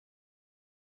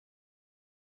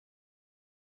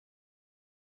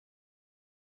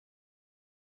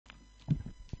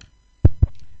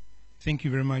Thank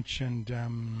you very much, and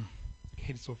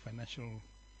heads of financial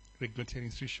regulatory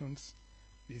institutions,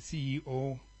 the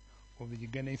CEO of the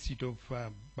Uganda Institute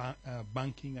of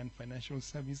Banking and Financial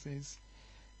Services,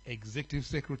 Executive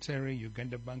Secretary,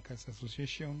 Uganda Bankers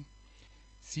Association,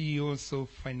 CEOs of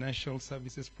financial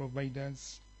services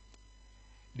providers,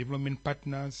 development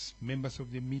partners, members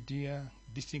of the media,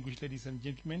 distinguished ladies and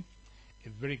gentlemen, a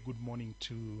very good morning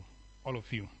to all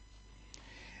of you.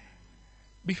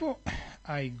 Before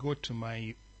I go to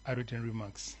my written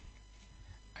remarks,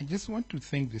 I just want to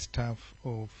thank the staff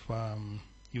of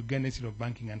Uganda Institute of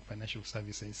Banking and Financial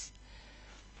Services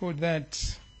for that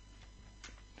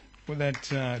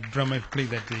drama play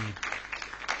that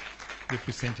they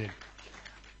presented.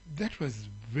 That was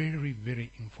very, very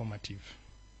informative.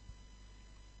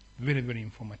 Very, very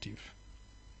informative.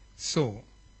 So,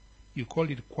 you call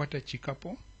it Kwata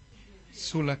Chikapo,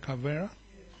 Sula Kavera,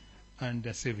 and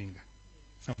Saving.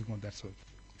 Something of that sort.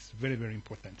 It's very, very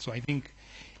important. So I think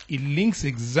it links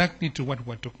exactly to what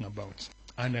we're talking about,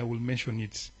 and I will mention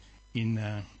it in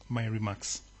my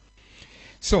remarks.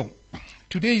 So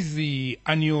today is the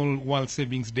annual World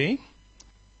Savings Day,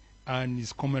 and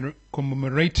is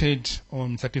commemorated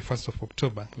on 31st of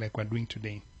October, like we're doing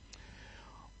today.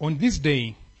 On this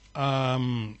day,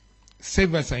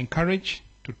 savers are encouraged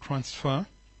to transfer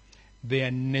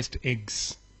their nest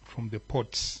eggs from the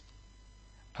pots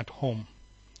at home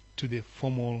to the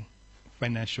formal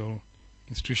financial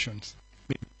institutions,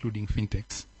 including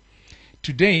fintechs.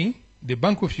 Today, the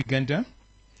Bank of Uganda,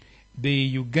 the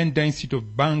Uganda Institute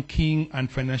of Banking and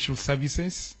Financial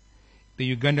Services, the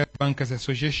Uganda Bankers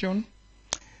Association,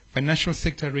 financial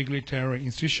sector regulatory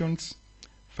institutions,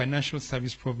 financial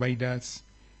service providers,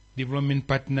 development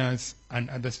partners, and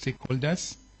other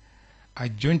stakeholders are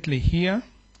jointly here,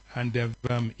 and they have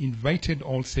invited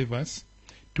all savers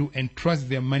to entrust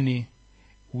their money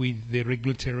with the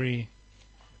regulatory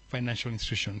financial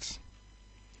institutions.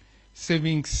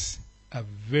 Savings are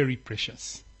very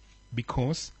precious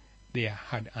because they are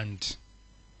hard-earned.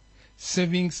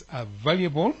 Savings are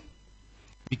valuable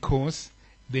because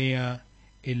they are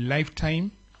a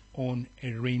lifetime on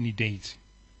a rainy day.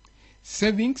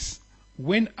 Savings,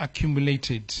 when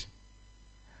accumulated,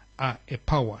 are a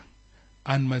power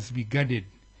and must be guarded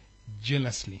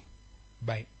jealously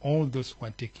by all those who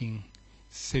are taking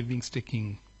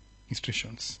savings-taking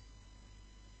institutions.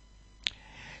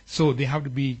 So they have to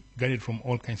be guarded from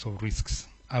all kinds of risks.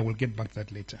 I will get back to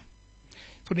that later.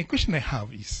 So the question I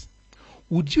have is,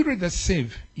 would you rather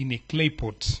save in a clay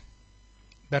pot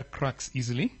that cracks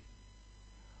easily,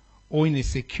 or in a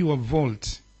secure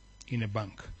vault in a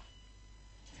bank?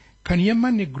 Can your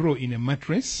money grow in a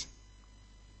mattress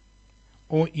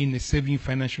or in a saving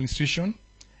financial institution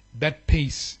that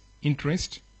pays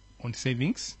interest on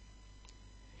savings?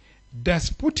 Does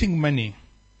putting money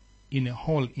in a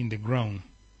hole in the ground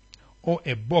or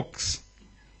a box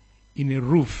in a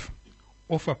roof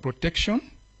offer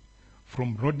protection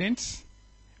from rodents,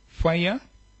 fire,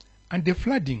 and the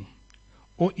flooding,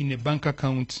 or in a bank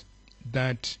account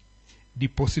that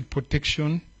Deposit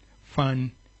Protection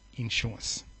Fund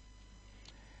ensures?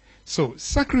 So,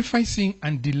 sacrificing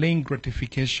and delaying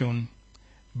gratification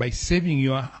by saving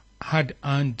your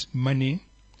hard-earned money,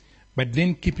 but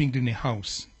then keeping it in a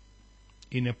house,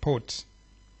 in a pot,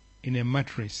 in a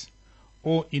mattress,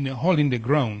 or in a hole in the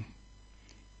ground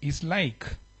is like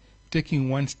taking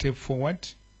one step forward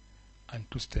and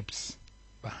two steps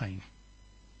behind.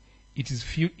 It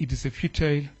is a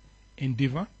futile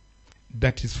endeavor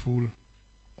that is full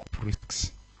of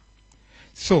risks.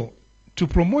 So, to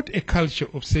promote a culture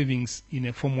of savings in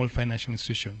a formal financial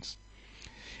institutions,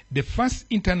 the first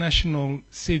International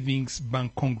Savings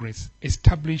Bank Congress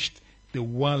established the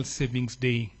World Savings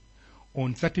Day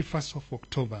on 31st of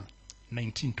October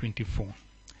 1924,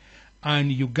 and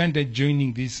Uganda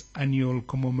joining this annual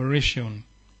commemoration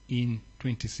in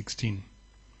 2016.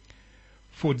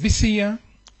 For this year,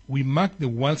 we mark the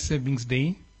World Savings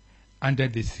Day under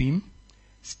the theme,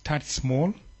 Start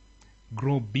Small,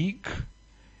 Grow Big,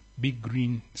 Big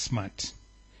Green Smart,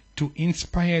 to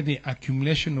inspire the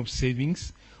accumulation of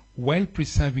savings while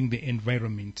preserving the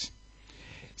environment.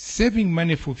 Saving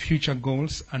money for future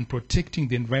goals and protecting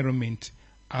the environment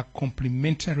are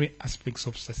complementary aspects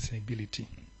of sustainability.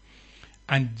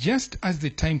 And just as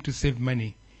the time to save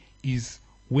money is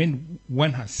when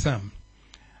one has some,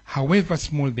 however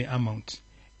small the amount,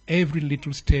 every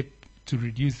little step to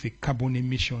reduce the carbon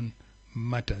emission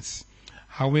matters,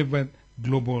 however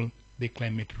global the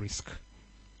climate risk.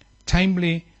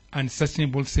 Timely and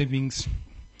sustainable savings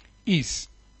is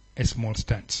a small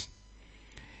start.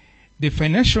 The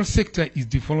financial sector is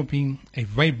developing a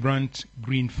vibrant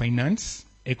green finance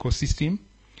ecosystem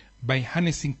by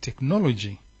harnessing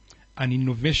technology and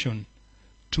innovation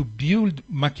to build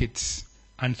markets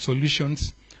and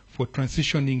solutions for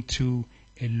transitioning to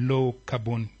a low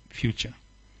carbon future.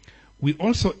 We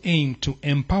also aim to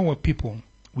empower people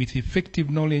with effective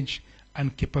knowledge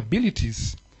and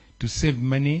capabilities to save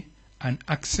money and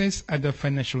access other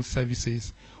financial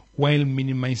services while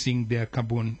minimizing their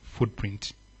carbon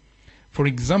footprint. For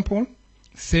example,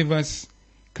 savers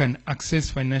can access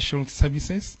financial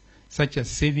services such as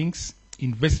savings,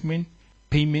 investment,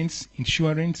 payments,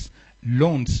 insurance,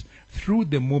 loans through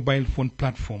the mobile phone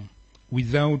platform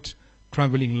without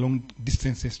traveling long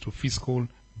distances to physical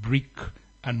brick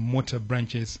and mortar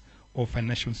branches of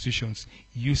financial institutions,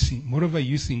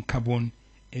 using carbon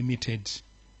emitted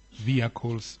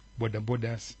vehicles,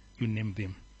 borders, you name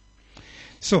them.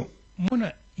 So,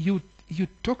 Mona, you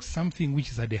talk something which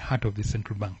is at the heart of the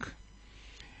central bank.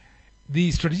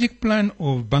 The strategic plan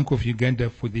of Bank of Uganda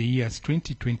for the years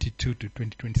 2022 to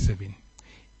 2027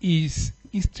 is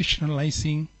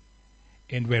institutionalizing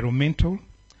environmental,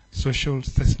 social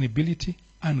sustainability,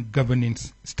 and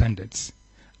governance standards.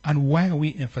 And why are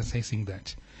we emphasizing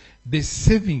that? The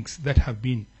savings that have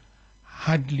been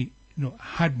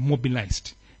hard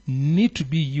mobilized need to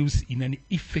be used in an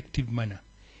effective manner,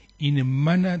 in a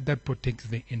manner that protects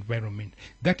the environment,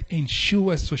 that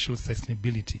ensures social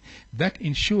sustainability, that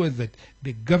ensures that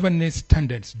the governance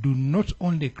standards do not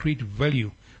only create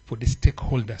value for the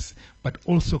stakeholders, but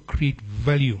also create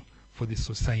value for the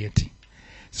society.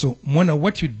 So, Mona,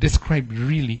 what you described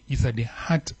really is at the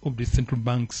heart of the central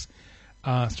bank's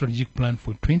strategic plan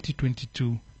for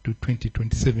 2022 to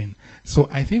 2027. So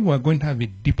I think we're going to have a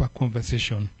deeper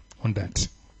conversation on that.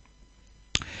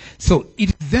 So it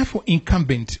is therefore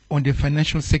incumbent on the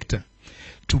financial sector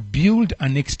to build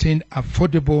and extend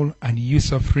affordable and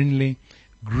user-friendly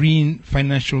green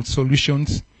financial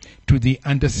solutions to the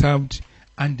underserved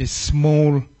and the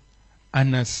small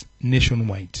earners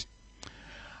nationwide.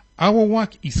 Our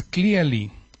work is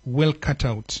clearly well cut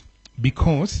out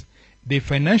because the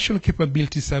Financial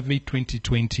Capability Survey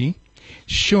 2020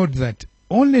 showed that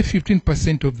only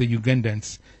 15% of the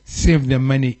Ugandans save their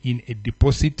money in a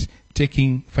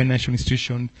deposit-taking financial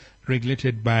institution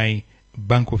regulated by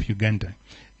Bank of Uganda.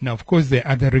 Now, of course, the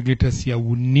other regulators here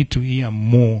would need to hear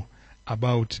more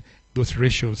about those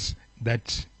ratios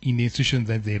that in the institutions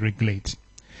that they regulate.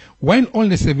 While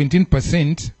only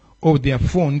 17% of their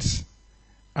funds,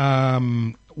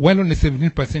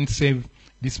 save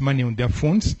this money on their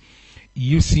phones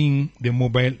using the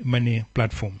mobile money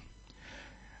platform.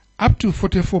 Up to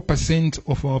 44%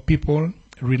 of our people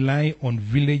rely on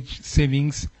village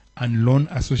savings and loan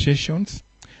associations,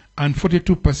 and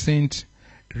 42%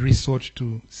 resort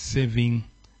to saving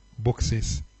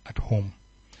boxes at home.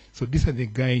 So these are the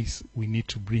guys we need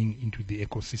to bring into the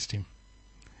ecosystem.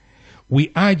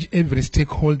 We urge every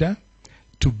stakeholder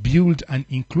to build an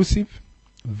inclusive,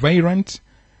 vibrant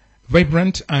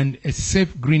and a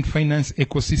safe green finance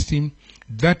ecosystem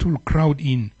that will crowd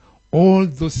in all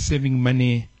those saving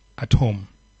money at home.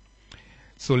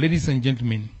 So, ladies and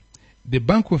gentlemen, the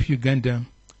Bank of Uganda,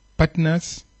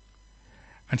 partners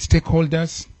and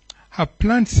stakeholders have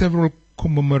planned several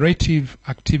commemorative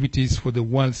activities for the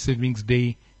World Savings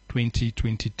Day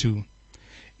 2022.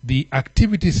 The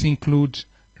activities include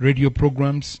radio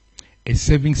programs, a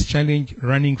savings challenge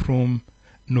running from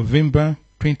November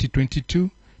 2022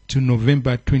 to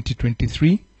November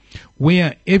 2023,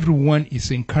 where everyone is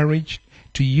encouraged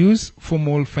to use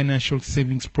formal financial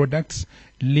savings products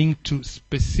linked to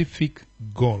specific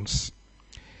goals.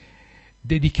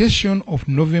 Dedication of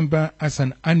November as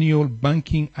an annual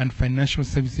banking and financial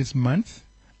services month,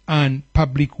 and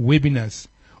public webinars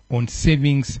on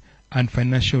savings and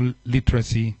financial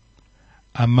literacy,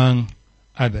 among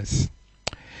others.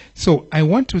 So I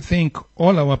want to thank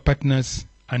all our partners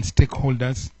and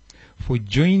stakeholders for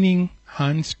joining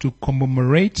hands to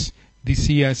commemorate this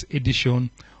year's edition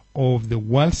of the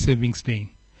World Savings Day.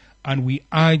 And we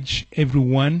urge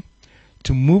everyone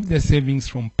to move their savings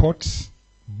from pots,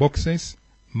 boxes,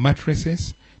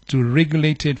 mattresses to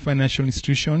regulated financial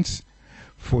institutions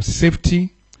for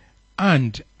safety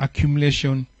and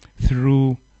accumulation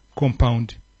through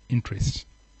compound interest.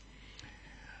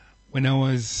 When I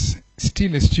was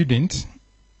still a student,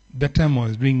 that time I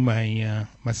was doing my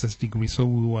master's degree, so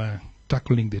we were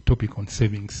tackling the topic on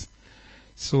savings.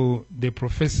 So the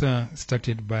professor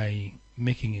started by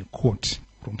making a quote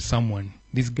from someone.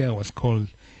 This guy was called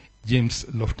James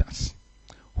Loftus,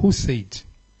 who said,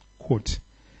 quote,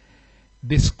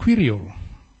 "The squirrel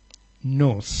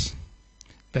knows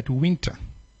that winter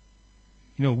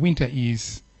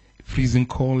is freezing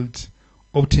cold,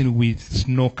 often with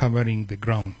snow covering the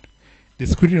ground. the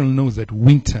squirrel knows that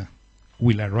winter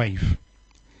will arrive.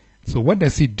 So what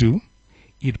does it do?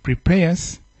 It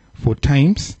prepares for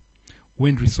times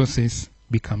when resources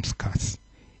become scarce.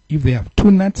 If they have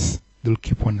 2 nuts, they'll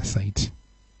keep one aside.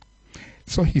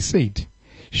 So he said,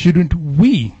 shouldn't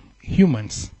we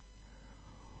humans,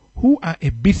 who are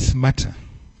a bit smarter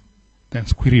than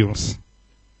squirrels,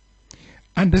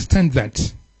 understand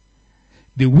that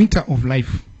the winter of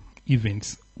life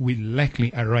events will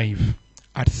likely arrive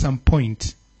at some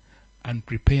point and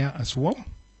prepare as well?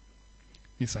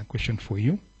 This is a question for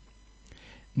you.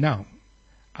 Now,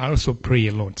 I also pray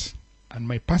a lot. And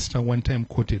my pastor one time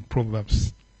quoted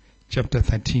Proverbs chapter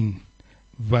 13,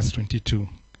 verse 22.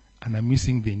 And I'm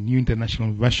using the New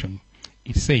International Version.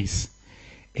 It says,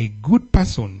 a good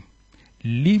person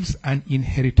leaves an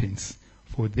inheritance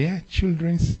for their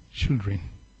children's children.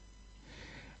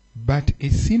 But a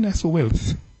sinner's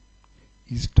wealth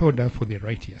is stored up for the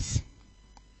righteous.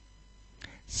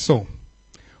 So,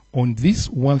 on this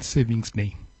World Savings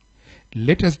Day,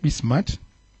 let us be smart,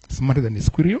 smarter than a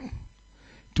squirrel,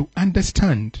 to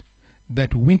understand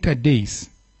that winter days,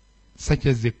 such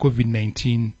as the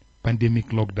COVID-19 pandemic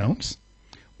lockdowns,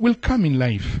 will come in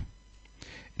life.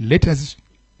 Let us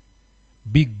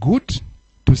be good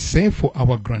to save for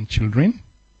our grandchildren,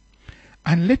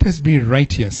 and let us be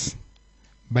righteous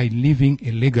by leaving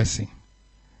a legacy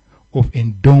of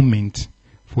endowment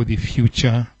for the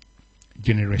future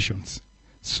generations.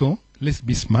 So let's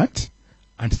be smart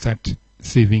and start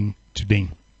saving today.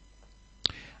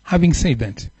 Having said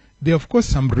that, there are of course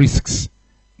some risks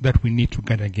that we need to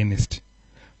guard against,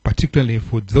 particularly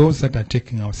for those that are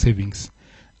taking our savings.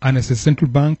 And as a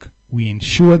central bank, we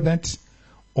ensure that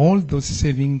all those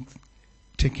savings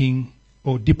taking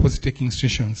or deposit taking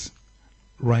institutions,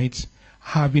 right,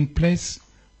 have in place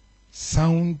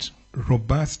sound,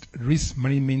 robust risk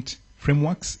management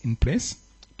frameworks in place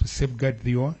to safeguard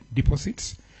your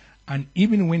deposits. And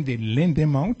even when they lend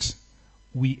them out,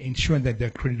 we ensure that their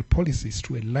credit policies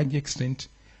to a large extent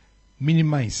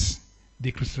minimize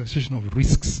the crystallization of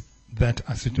risks that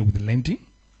are associated with lending.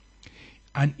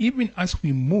 And even as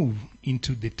we move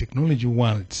into the technology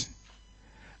world,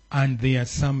 and there are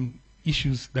some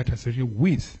issues that are associated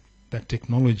with that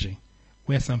technology,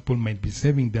 where some people might be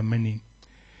saving their money,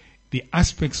 the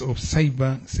aspects of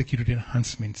cyber security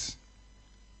enhancements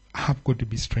have got to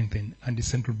be strengthened, and the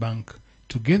central bank,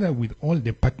 together with all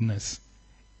the partners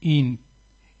in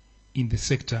the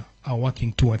sector, are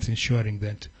working towards ensuring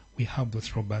that we have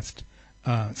those robust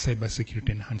cyber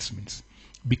security enhancements,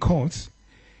 because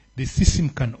the system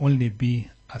can only be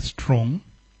as strong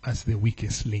as the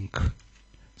weakest link.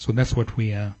 So that's what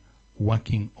we are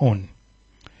working on.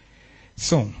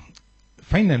 So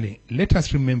finally, let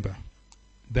us remember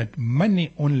that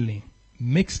money only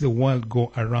makes the world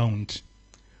go around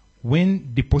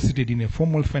when deposited in a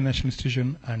formal financial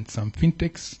institution and some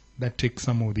fintechs that take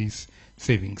some of these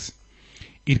savings.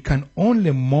 It can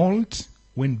only mold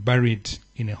when buried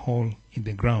in a hole in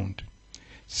the ground.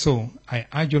 So I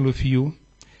urge all of you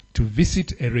to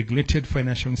visit a regulated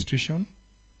financial institution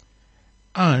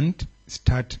and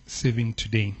start saving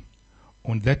today.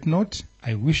 On that note,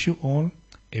 I wish you all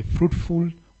a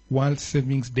fruitful World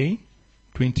Savings Day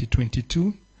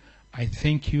 2022. I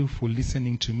thank you for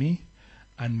listening to me,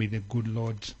 and may the good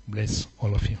Lord bless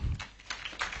all of you.